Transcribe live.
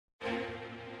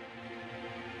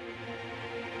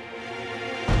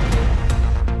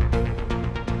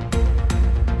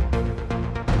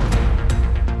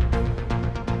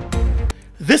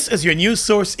This is your news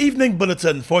source evening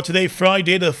bulletin for today,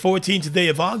 Friday, the 14th day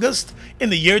of August in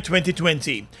the year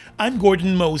 2020. I'm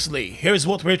Gordon Mosley. Here's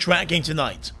what we're tracking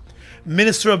tonight.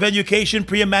 Minister of Education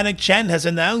Priya Manik Chan has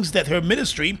announced that her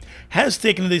ministry has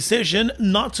taken a decision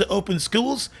not to open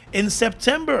schools in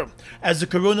September as the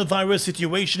coronavirus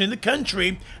situation in the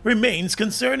country remains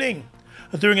concerning.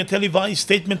 During a televised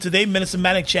statement today, Minister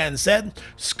Manik Chan said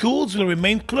schools will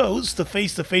remain closed to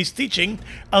face-to-face teaching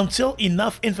until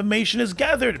enough information is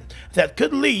gathered that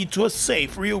could lead to a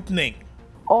safe reopening.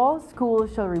 All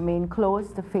schools shall remain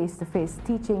closed to face-to-face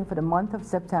teaching for the month of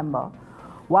September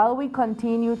while we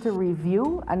continue to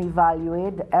review and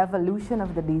evaluate the evolution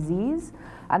of the disease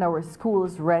and our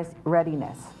schools'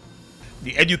 readiness.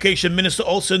 The Education Minister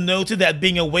also noted that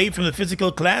being away from the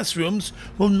physical classrooms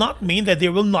will not mean that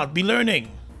there will not be learning.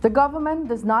 The government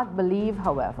does not believe,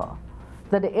 however,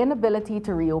 that the inability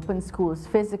to reopen schools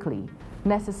physically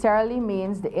necessarily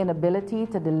means the inability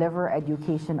to deliver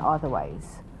education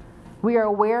otherwise. We are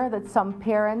aware that some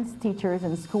parents, teachers,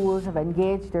 and schools have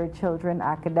engaged their children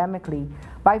academically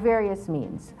by various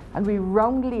means, and we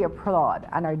roundly applaud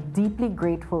and are deeply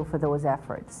grateful for those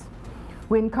efforts.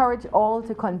 We encourage all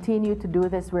to continue to do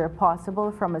this where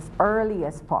possible from as early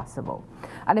as possible.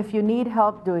 And if you need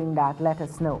help doing that, let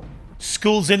us know.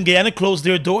 Schools in Guyana closed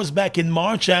their doors back in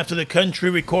March after the country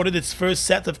recorded its first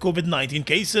set of COVID-19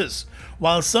 cases.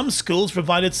 While some schools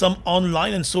provided some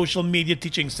online and social media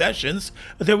teaching sessions,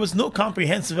 there was no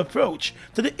comprehensive approach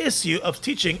to the issue of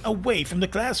teaching away from the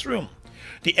classroom.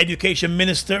 The Education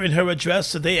Minister in her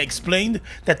address today explained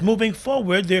that moving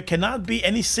forward there cannot be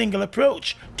any single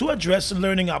approach to address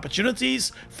learning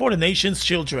opportunities for the nation's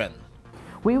children.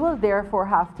 We will therefore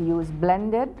have to use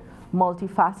blended,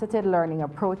 multifaceted learning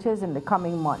approaches in the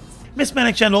coming months. Ms.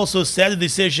 Manik Chan also said the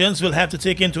decisions will have to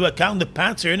take into account the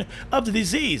pattern of the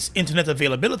disease, internet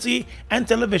availability, and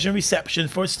television reception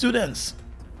for students.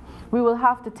 We will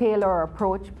have to tailor our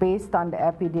approach based on the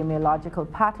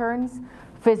epidemiological patterns,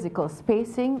 physical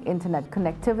spacing, internet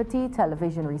connectivity,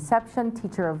 television reception,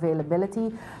 teacher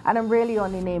availability, and I'm really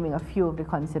only naming a few of the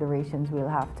considerations we'll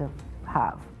have to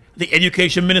have. The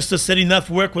Education Minister said enough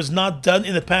work was not done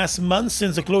in the past months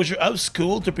since the closure of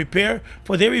school to prepare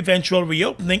for their eventual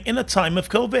reopening in a time of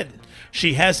COVID.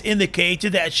 She has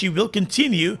indicated that she will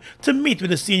continue to meet with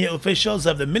the senior officials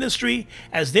of the ministry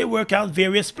as they work out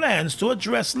various plans to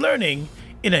address learning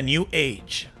in a new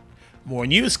age. More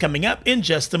news coming up in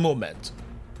just a moment.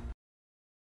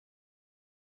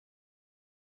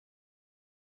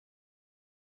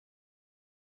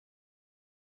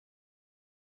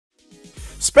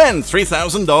 Spend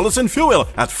 $3,000 in fuel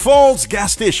at Falls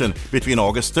Gas Station between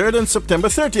August 3rd and September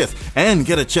 30th and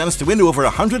get a chance to win over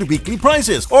 100 weekly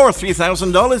prizes, or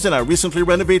 $3,000 in our recently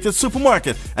renovated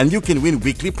supermarket and you can win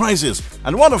weekly prizes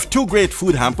and one of 2 great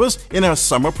food hampers in our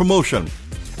summer promotion.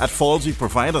 At Falls, we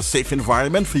provide a safe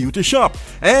environment for you to shop,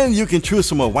 and you can choose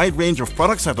from a wide range of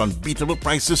products at unbeatable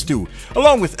prices too,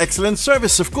 along with excellent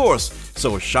service, of course.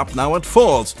 So shop now at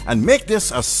Falls and make this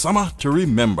a summer to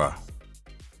remember.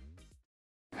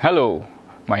 Hello,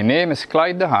 my name is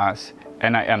Clyde De Haas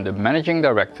and I am the Managing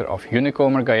Director of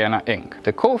Unicomer Guyana Inc.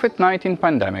 The COVID-19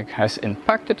 pandemic has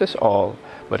impacted us all,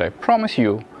 but I promise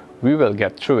you, we will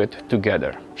get through it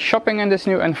together. Shopping in this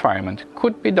new environment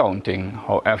could be daunting,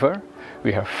 however,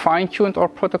 we have fine-tuned our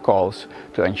protocols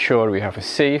to ensure we have a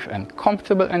safe and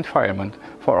comfortable environment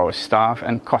for our staff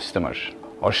and customers.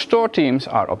 Our store teams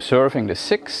are observing the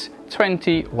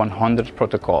 6-20-100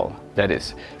 protocol, that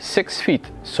is 6 feet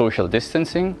social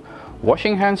distancing,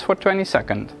 washing hands for 20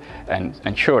 seconds, and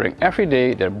ensuring every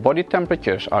day their body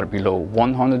temperatures are below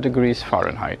 100 degrees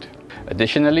Fahrenheit.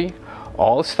 Additionally,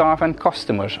 all staff and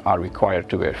customers are required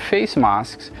to wear face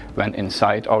masks when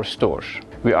inside our stores.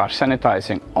 We are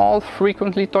sanitizing all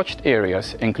frequently touched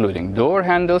areas, including door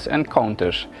handles and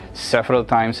counters, several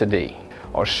times a day.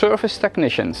 Our service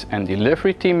technicians and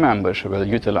delivery team members will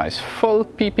utilize full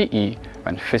PPE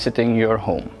when visiting your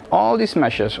home. All these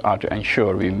measures are to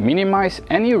ensure we minimize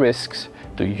any risks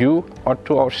to you or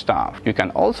to our staff. You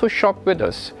can also shop with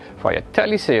us via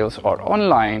telesales or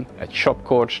online at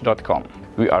shopcoach.com.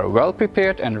 We are well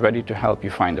prepared and ready to help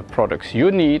you find the products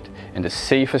you need in the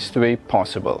safest way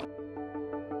possible.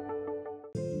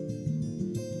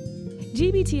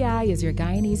 GBTI is your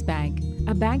Guyanese bank,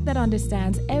 a bank that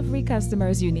understands every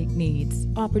customer's unique needs,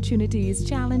 opportunities,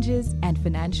 challenges, and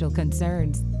financial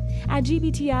concerns. At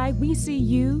GBTI, we see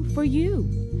you for you.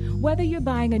 Whether you're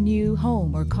buying a new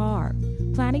home or car,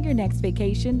 planning your next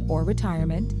vacation or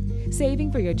retirement,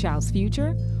 saving for your child's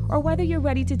future, or whether you're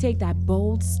ready to take that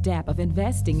bold step of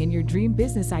investing in your dream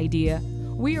business idea,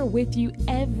 we are with you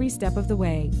every step of the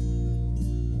way.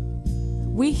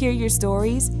 We hear your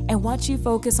stories and watch you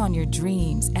focus on your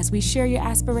dreams as we share your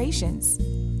aspirations.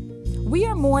 We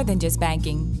are more than just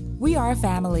banking. We are a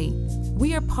family.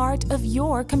 We are part of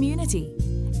your community.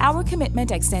 Our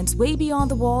commitment extends way beyond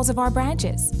the walls of our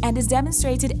branches and is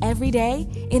demonstrated every day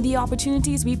in the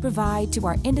opportunities we provide to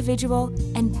our individual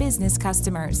and business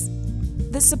customers.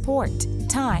 The support,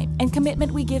 time, and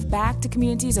commitment we give back to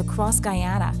communities across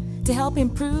Guyana to help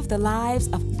improve the lives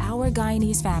of our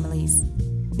Guyanese families.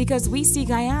 Because we see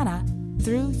Guyana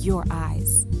through your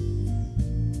eyes.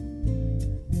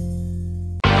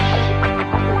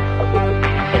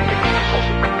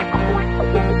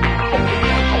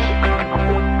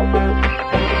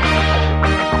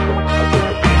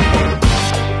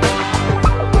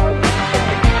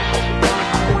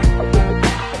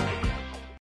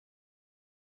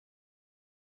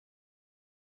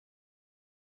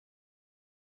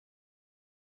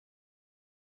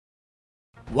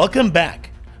 Welcome back.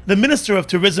 The Minister of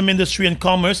Tourism, Industry and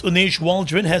Commerce, Unish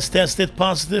Waldron, has tested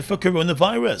positive for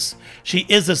coronavirus. She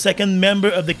is the second member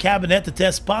of the cabinet to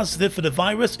test positive for the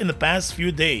virus in the past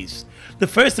few days. The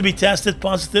first to be tested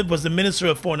positive was the Minister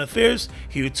of Foreign Affairs,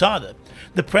 Hugh Todd.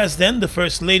 The President, the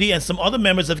First Lady, and some other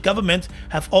members of government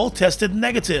have all tested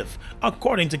negative,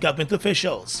 according to government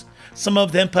officials. Some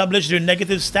of them published their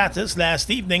negative status last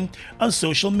evening on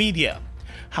social media.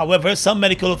 However, some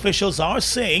medical officials are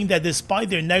saying that despite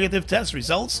their negative test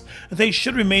results, they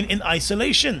should remain in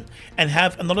isolation and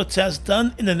have another test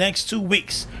done in the next 2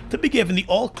 weeks to be given the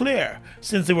all clear,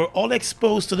 since they were all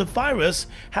exposed to the virus,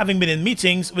 having been in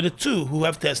meetings with the two who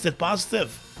have tested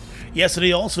positive.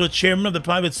 Yesterday also, the chairman of the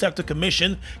Private Sector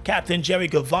Commission, Captain Jerry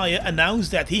Govaya,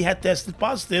 announced that he had tested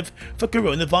positive for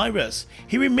coronavirus.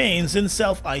 He remains in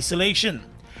self-isolation.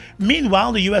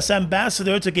 Meanwhile, the U.S.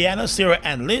 Ambassador to Guyana, Sarah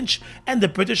Ann Lynch, and the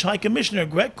British High Commissioner,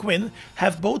 Greg Quinn,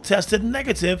 have both tested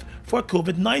negative for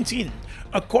COVID-19,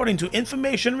 according to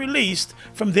information released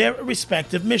from their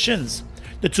respective missions.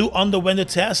 The two underwent a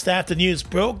test after news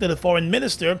broke that the foreign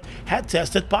minister had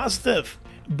tested positive.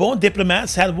 Both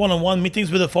diplomats had one-on-one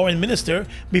meetings with the foreign minister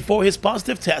before his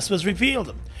positive test was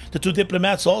revealed. The two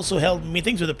diplomats also held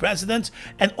meetings with the president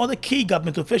and other key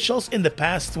government officials in the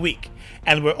past week,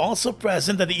 and were also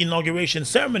present at the inauguration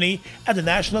ceremony at the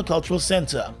National Cultural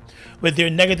Center. With their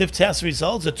negative test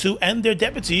results, the two and their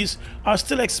deputies are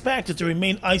still expected to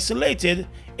remain isolated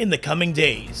in the coming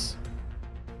days.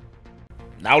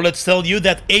 Now let's tell you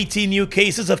that 18 new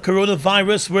cases of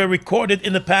coronavirus were recorded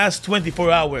in the past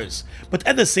 24 hours, but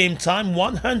at the same time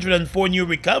 104 new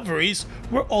recoveries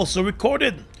were also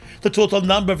recorded. The total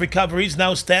number of recoveries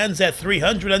now stands at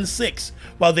 306,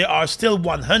 while there are still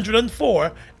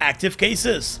 104 active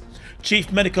cases.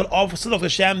 Chief Medical Officer Dr.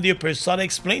 Shamdir Persad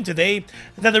explained today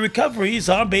that the recoveries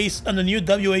are based on the new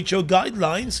WHO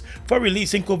guidelines for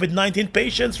releasing COVID-19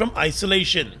 patients from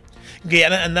isolation.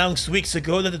 Guyana announced weeks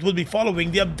ago that it would be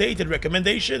following the updated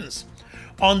recommendations.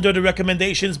 Under the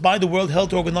recommendations by the World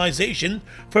Health Organization,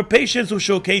 for patients who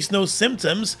showcase no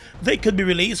symptoms, they could be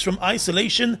released from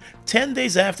isolation 10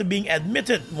 days after being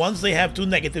admitted once they have two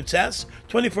negative tests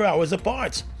 24 hours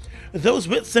apart. Those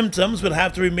with symptoms will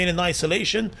have to remain in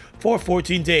isolation for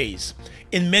 14 days.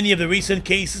 In many of the recent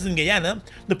cases in Guyana,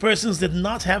 the persons did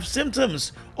not have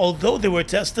symptoms, although they were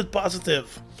tested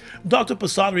positive. Dr.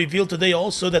 Persad revealed today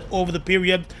also that over the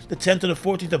period the 10th to the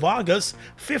 14th of August,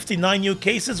 59 new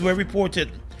cases were reported.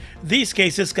 These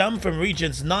cases come from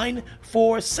regions 9,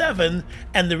 4, 7,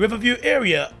 and the Riverview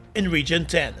area in region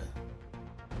 10.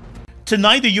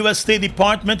 Tonight, the U.S. State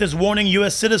Department is warning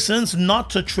U.S. citizens not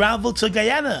to travel to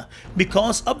Guyana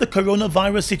because of the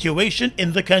coronavirus situation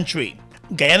in the country.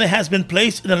 Guyana has been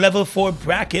placed in a level 4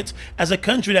 bracket as a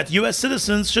country that U.S.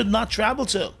 citizens should not travel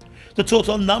to. The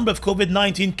total number of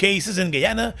COVID-19 cases in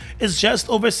Guyana is just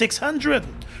over 600,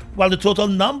 while the total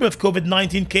number of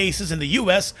COVID-19 cases in the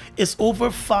U.S. is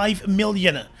over 5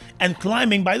 million and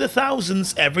climbing by the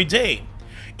thousands every day.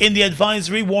 In the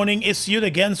advisory warning issued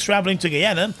against traveling to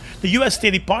Guyana, the U.S.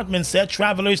 State Department said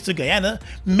travelers to Guyana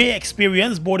may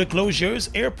experience border closures,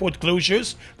 airport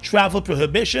closures, travel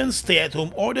prohibitions,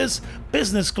 stay-at-home orders,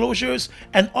 business closures,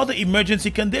 and other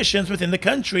emergency conditions within the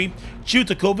country due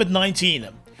to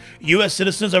COVID-19. U.S.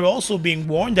 citizens are also being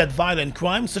warned that violent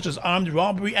crimes such as armed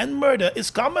robbery and murder is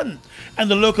common,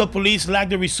 and the local police lack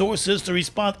the resources to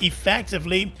respond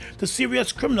effectively to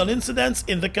serious criminal incidents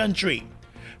in the country.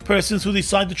 Persons who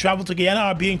decide to travel to Guyana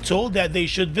are being told that they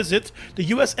should visit the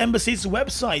U.S. Embassy's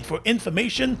website for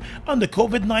information on the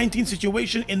COVID-19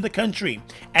 situation in the country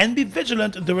and be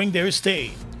vigilant during their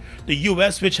stay. The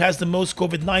US, which has the most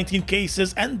COVID-19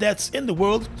 cases and deaths in the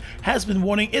world, has been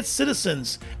warning its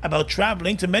citizens about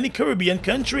traveling to many Caribbean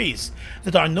countries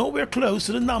that are nowhere close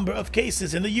to the number of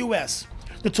cases in the US.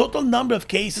 The total number of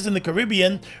cases in the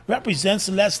Caribbean represents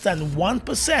less than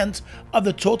 1% of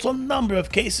the total number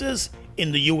of cases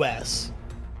in the US.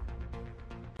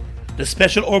 The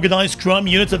Special Organized Crime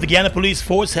Unit of the Guyana Police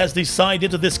Force has decided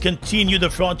to discontinue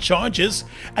the fraud charges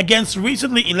against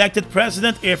recently elected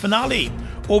President Irfaan Ali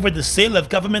over the sale of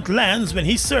government lands when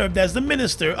he served as the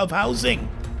Minister of Housing.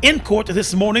 In court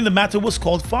this morning, the matter was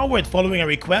called forward following a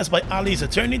request by Ali's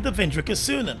attorney, Davindra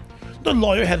Kassoon. The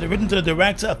lawyer had written to the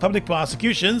Director of Public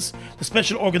Prosecutions, the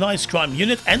Special Organized Crime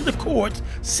Unit, and the court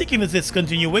seeking the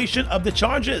discontinuation of the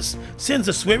charges since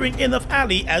the swearing-in of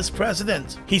Ali as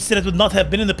president. He said it would not have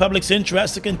been in the public's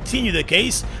interest to continue the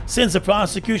case since the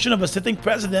prosecution of a sitting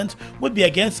president would be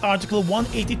against Article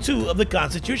 182 of the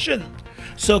Constitution.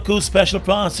 SOCO's Special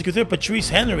Prosecutor Patrice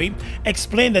Henry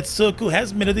explained that SOCO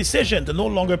has made a decision to no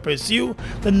longer pursue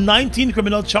the 19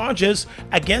 criminal charges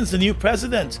against the new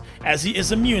president, as he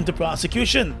is immune to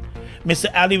prosecution.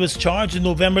 Mr. Ali was charged in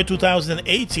November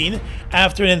 2018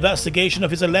 after an investigation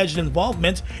of his alleged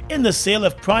involvement in the sale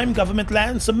of prime government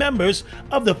lands to members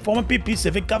of the former PP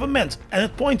Civic government, and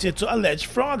it pointed to alleged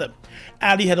fraud.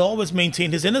 Ali had always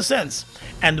maintained his innocence,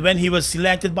 and when he was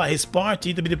selected by his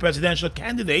party to be the presidential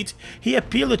candidate, he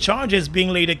appealed the charges being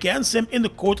laid against him in the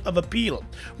Court of Appeal,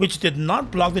 which did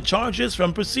not block the charges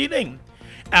from proceeding.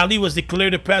 Ali was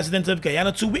declared the president of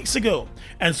Guyana 2 weeks ago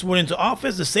and sworn into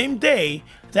office the same day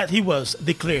that he was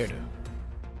declared.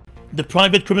 The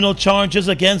private criminal charges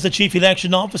against the chief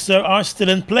election officer are still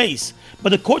in place, but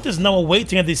the court is now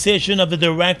awaiting a decision of the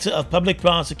Director of Public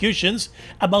Prosecutions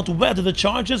about whether the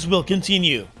charges will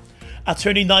continue.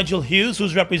 Attorney Nigel Hughes,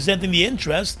 who's representing the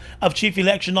interest of Chief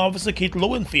Election Officer Keith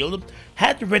Lowenfield,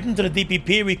 had written to the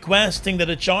DPP requesting that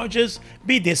the charges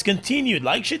be discontinued,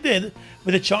 like she did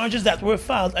with the charges that were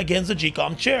filed against the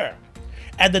GCOM chair.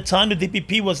 At the time, the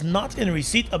DPP was not in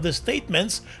receipt of the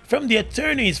statements from the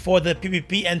attorneys for the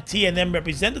PPP and TNM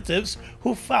representatives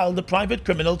who filed the private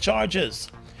criminal charges.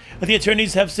 The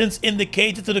attorneys have since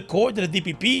indicated to the court that the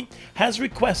DPP has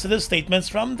requested the statements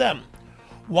from them.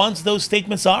 Once those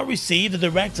statements are received, the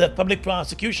Director of Public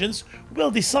Prosecutions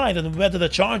will decide on whether the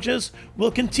charges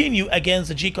will continue against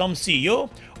the GCOM CEO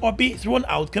or be thrown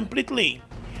out completely.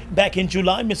 Back in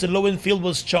July, Mr. Lowenfield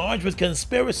was charged with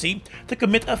conspiracy to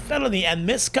commit a felony and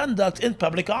misconduct in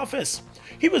public office.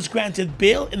 He was granted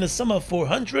bail in the sum of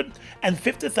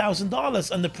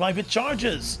 $450,000 under private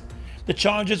charges. The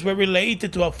charges were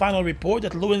related to a final report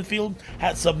that Lowenfield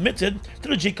had submitted to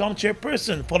the GCOM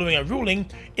chairperson following a ruling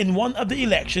in one of the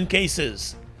election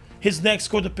cases. His next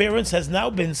court appearance has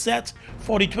now been set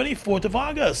for the 24th of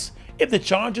August if the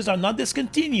charges are not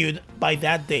discontinued by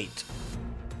that date.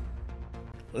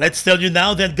 Let's tell you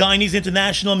now that Guyanese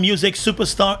international music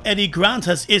superstar Eddie Grant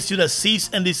has issued a cease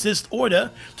and desist order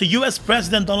to US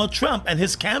President Donald Trump and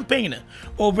his campaign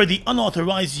over the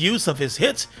unauthorized use of his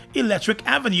hit Electric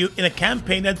Avenue in a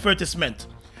campaign advertisement.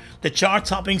 The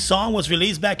chart-topping song was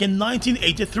released back in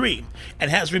 1983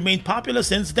 and has remained popular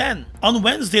since then. On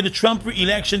Wednesday, the Trump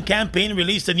re-election campaign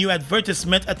released a new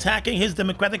advertisement attacking his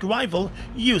Democratic rival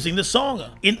using the song.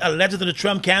 In a letter to the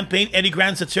Trump campaign, Eddie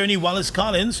Grant's attorney Wallace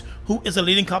Collins, who is a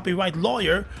leading copyright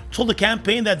lawyer, told the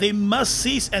campaign that they must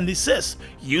cease and desist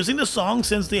using the song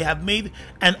since they have made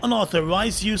an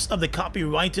unauthorized use of the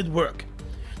copyrighted work.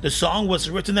 The song was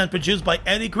written and produced by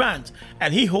Eddie Grant,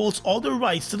 and he holds all the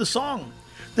rights to the song.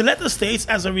 The letter states,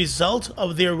 as a result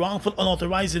of their wrongful,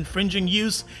 unauthorized, infringing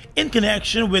use in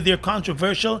connection with their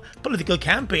controversial political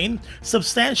campaign,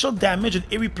 substantial damage and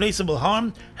irreplaceable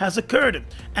harm has occurred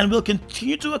and will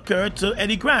continue to occur to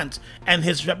Eddie Grant and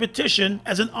his reputation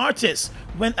as an artist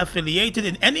when affiliated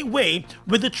in any way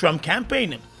with the Trump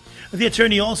campaign. The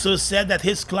attorney also said that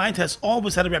his client has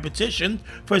always had a reputation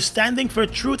for standing for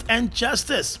truth and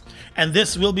justice, and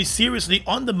this will be seriously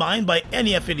undermined by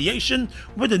any affiliation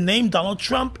with the name Donald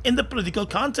Trump in the political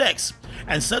context,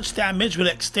 and such damage will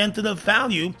extend to the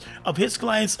value of his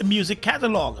client's music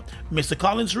catalog, Mr.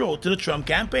 Collins wrote to the Trump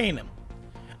campaign.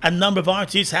 A number of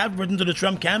artists have written to the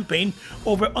Trump campaign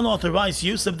over unauthorized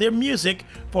use of their music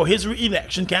for his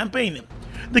re-election campaign.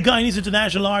 The Guyanese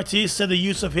international artist said the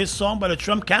use of his song by the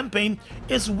Trump campaign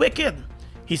is wicked.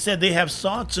 He said they have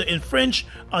sought to infringe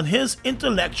on his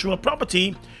intellectual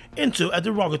property into a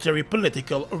derogatory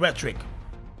political rhetoric.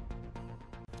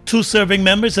 Two serving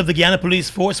members of the Guyana Police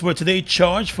Force were today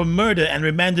charged for murder and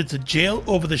remanded to jail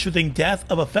over the shooting death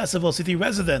of a Festival City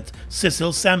resident,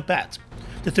 Cecil Sampat.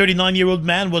 The 39-year-old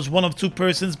man was one of two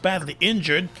persons badly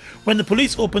injured when the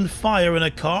police opened fire on a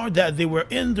car that they were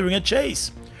in during a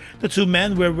chase. The two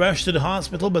men were rushed to the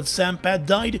hospital, but Sampat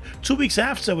died 2 weeks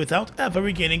after without ever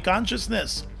regaining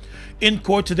consciousness. In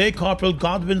court today, Corporal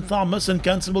Godwin Thomas and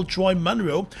Constable Troy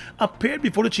Munro appeared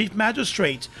before the Chief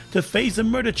Magistrate to face the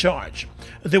murder charge.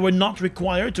 They were not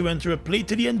required to enter a plea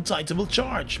to the indictable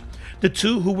charge. The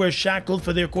two, who were shackled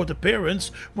for their court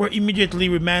appearance, were immediately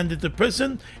remanded to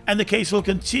prison, and the case will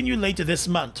continue later this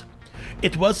month.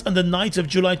 It was on the night of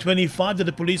July 25 that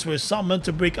the police were summoned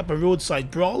to break up a roadside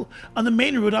brawl on the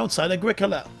main road outside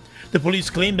Agricola. The police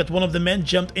claimed that one of the men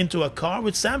jumped into a car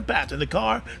with Sampat and the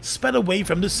car sped away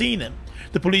from the scene.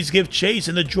 The police gave chase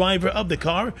and the driver of the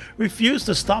car refused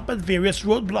to stop at various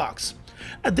roadblocks.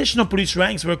 Additional police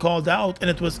ranks were called out, and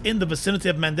it was in the vicinity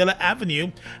of Mandela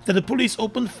Avenue that the police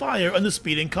opened fire on the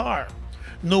speeding car.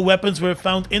 No weapons were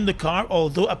found in the car,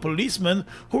 although a policeman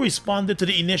who responded to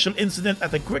the initial incident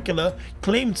at Agricola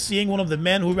claimed seeing one of the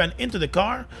men who ran into the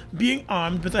car being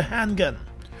armed with a handgun.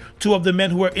 Two of the men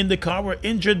who were in the car were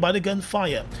injured by the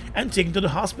gunfire and taken to the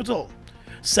hospital.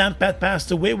 Sampat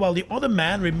passed away while the other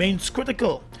man remains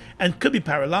critical and could be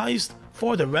paralyzed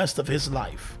for the rest of his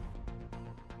life.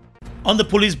 On the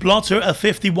police blotter, a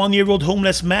 51-year-old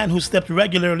homeless man who slept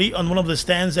regularly on one of the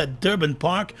stands at Durban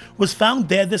Park was found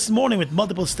dead this morning with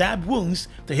multiple stab wounds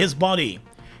to his body.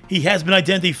 He has been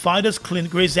identified as Clint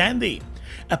Grazandi.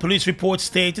 A police report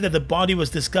stated that the body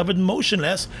was discovered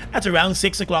motionless at around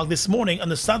 6 o'clock this morning on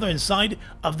the southern side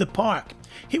of the park.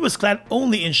 He was clad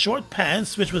only in short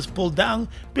pants, which was pulled down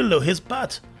below his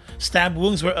butt. Stab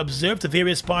wounds were observed to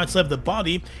various parts of the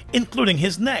body, including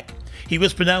his neck. He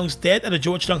was pronounced dead at a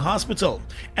Georgetown hospital,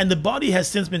 and the body has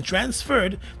since been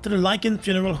transferred to the Lycan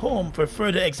Funeral Home for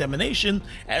further examination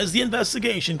as the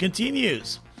investigation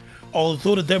continues.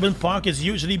 Although the Durban Park is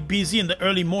usually busy in the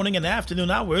early morning and afternoon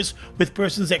hours with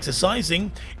persons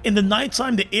exercising, in the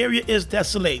nighttime the area is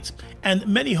desolate, and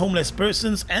many homeless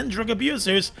persons and drug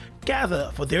abusers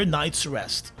gather for their night's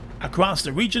rest. Across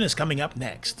the Region is coming up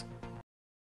next.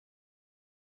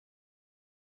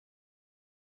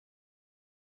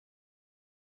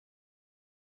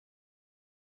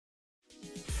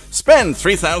 Spend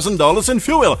 $3,000 in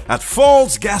fuel at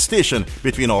Falls Gas Station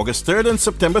between August 3rd and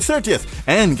September 30th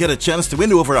and get a chance to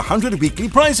win over 100 weekly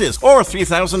prizes, or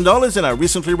 $3,000 in our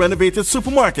recently renovated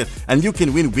supermarket and you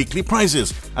can win weekly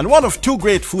prizes and one of 2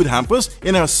 great food hampers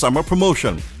in our summer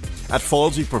promotion. At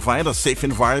Falls, we provide a safe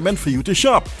environment for you to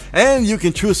shop, and you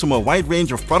can choose from a wide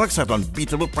range of products at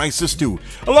unbeatable prices too,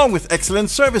 along with excellent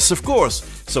service, of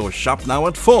course. So shop now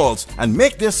at Falls and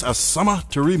make this a summer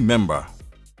to remember.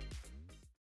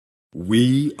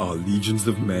 We are legions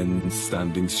of men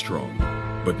standing strong,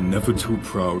 but never too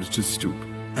proud to stoop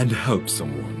and help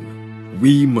someone.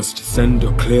 We must send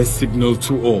a clear signal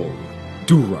to all.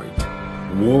 Do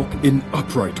right. Walk in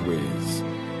upright ways,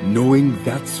 knowing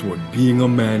that's what being a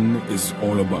man is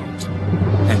all about.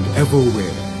 And ever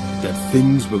aware that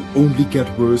things will only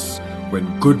get worse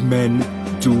when good men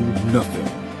do nothing.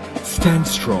 Stand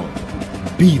strong.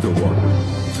 Be the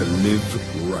one to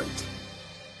live right.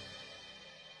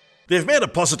 They've made a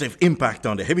positive impact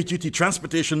on the heavy-duty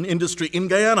transportation industry in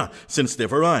Guyana since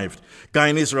they've arrived.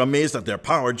 Guyanese are amazed at their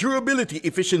power, durability,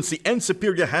 efficiency, and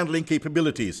superior handling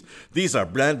capabilities. These are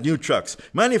brand new trucks,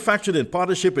 manufactured in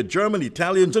partnership with German,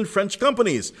 Italian, and French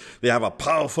companies. They have a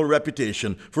powerful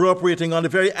reputation for operating under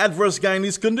very adverse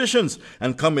Guyanese conditions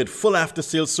and come with full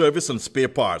after-sales service and spare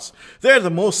parts. They're the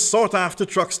most sought-after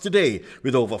trucks today,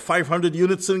 with over 500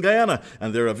 units in Guyana,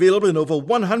 and they're available in over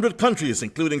 100 countries,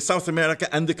 including South America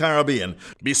and the Caribbean.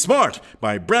 Be smart.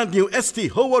 Buy brand new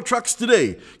ST Howo trucks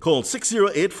today. Call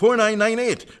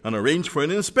 608-4998 and arrange for an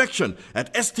inspection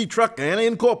at ST Truck Guyana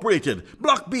Incorporated,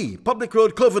 Block B, Public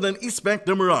Road, Covenant, East Bank,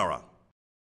 Demerara.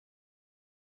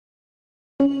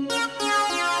 We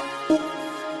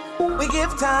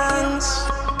give thanks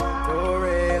for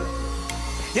real.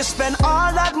 You spend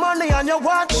all that money on your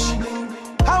watch.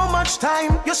 How much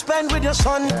time you spend with your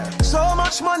son? So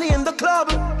much money in the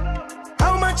club.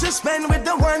 How much you spend with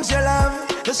the ones you love?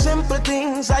 The simple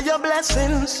things are your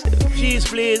blessings. Cheese,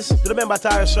 please. Remember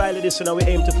Tyrus Riley, this one we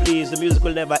aim to please. The music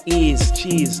will never ease.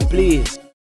 Cheese, please.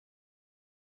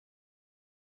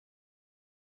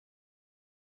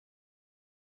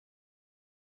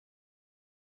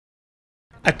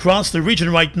 Across the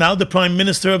region right now, the Prime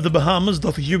Minister of the Bahamas,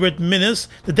 Dr. Hubert Minnis,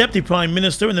 the Deputy Prime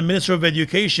Minister and the Minister of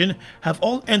Education have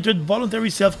all entered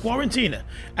voluntary self-quarantine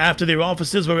after their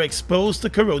offices were exposed to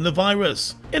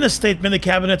coronavirus. In a statement, the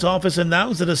Cabinet Office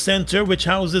announced that a center which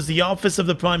houses the Office of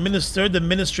the Prime Minister, the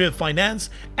Ministry of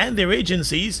Finance and their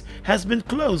agencies has been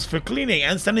closed for cleaning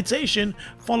and sanitation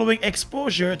following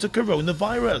exposure to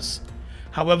coronavirus.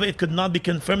 However, it could not be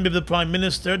confirmed if the Prime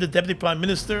Minister, the Deputy Prime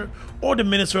Minister, or the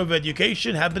Minister of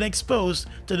Education have been exposed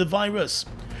to the virus.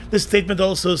 The statement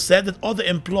also said that other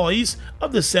employees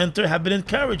of the center have been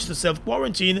encouraged to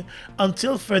self-quarantine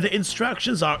until further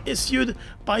instructions are issued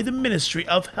by the Ministry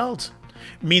of Health.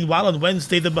 Meanwhile, on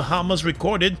Wednesday, the Bahamas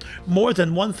recorded more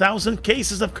than 1,000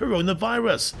 cases of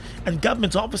coronavirus, and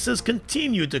government offices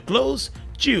continued to close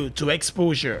due to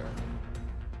exposure.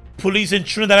 Police in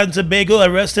Trinidad and Tobago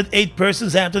arrested 8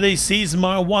 persons after they seized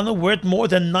marijuana worth more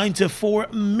than 94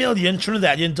 million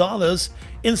Trinidadian dollars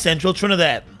in central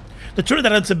Trinidad. The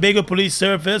Trinidad and Tobago Police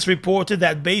Service reported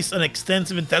that based on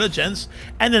extensive intelligence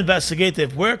and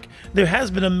investigative work, there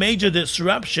has been a major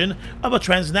disruption of a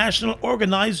transnational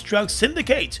organized drug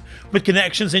syndicate with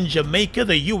connections in Jamaica,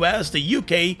 the US, the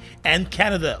UK, and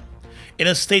Canada. In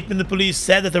a statement, the police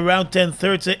said that around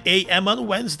 10:30 a.m. on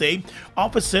Wednesday,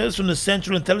 officers from the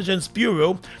Central Intelligence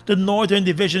Bureau, the Northern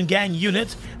Division Gang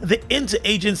Unit, the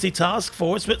Interagency Task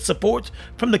Force with support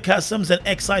from the Customs and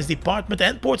Excise Department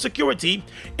and Port Security,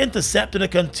 intercepted a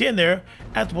container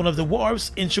at one of the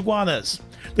wharves in Guyana.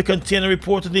 The container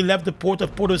reportedly left the port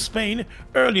of Port of Spain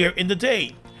earlier in the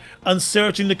day. On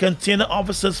searching the container,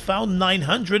 officers found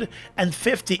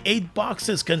 958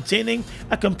 boxes containing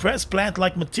a compressed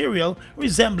plant-like material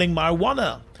resembling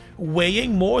marijuana,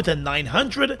 weighing more than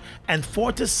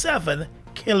 947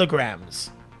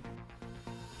 kilograms.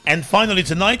 And finally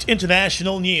tonight,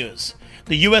 international news.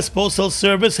 The U.S. Postal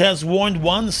Service has warned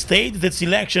one state that its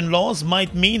election laws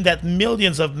might mean that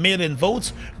millions of mail-in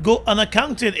votes go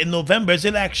unaccounted in November's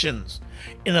elections.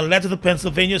 In a letter to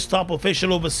Pennsylvania's top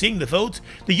official overseeing the vote,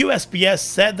 the USPS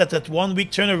said that 1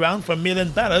 week turnaround for mail-in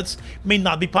ballots may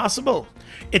not be possible.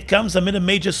 It comes amid a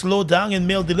major slowdown in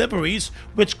mail deliveries,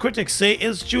 which critics say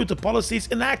is due to policies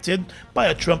enacted by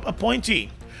a Trump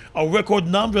appointee. A record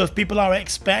number of people are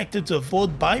expected to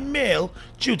vote by mail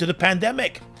due to the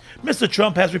pandemic. Mr.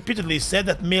 Trump has repeatedly said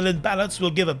that mail-in ballots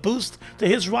will give a boost to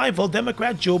his rival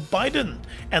Democrat Joe Biden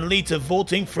and lead to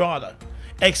voting fraud.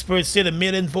 Experts say the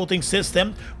mail-in voting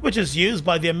system, which is used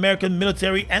by the American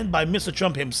military and by Mr.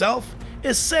 Trump himself,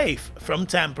 is safe from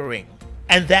tampering.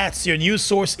 And that's your News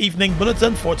Source Evening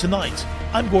Bulletin for tonight.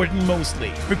 I'm Gordon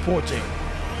Mosley, reporting.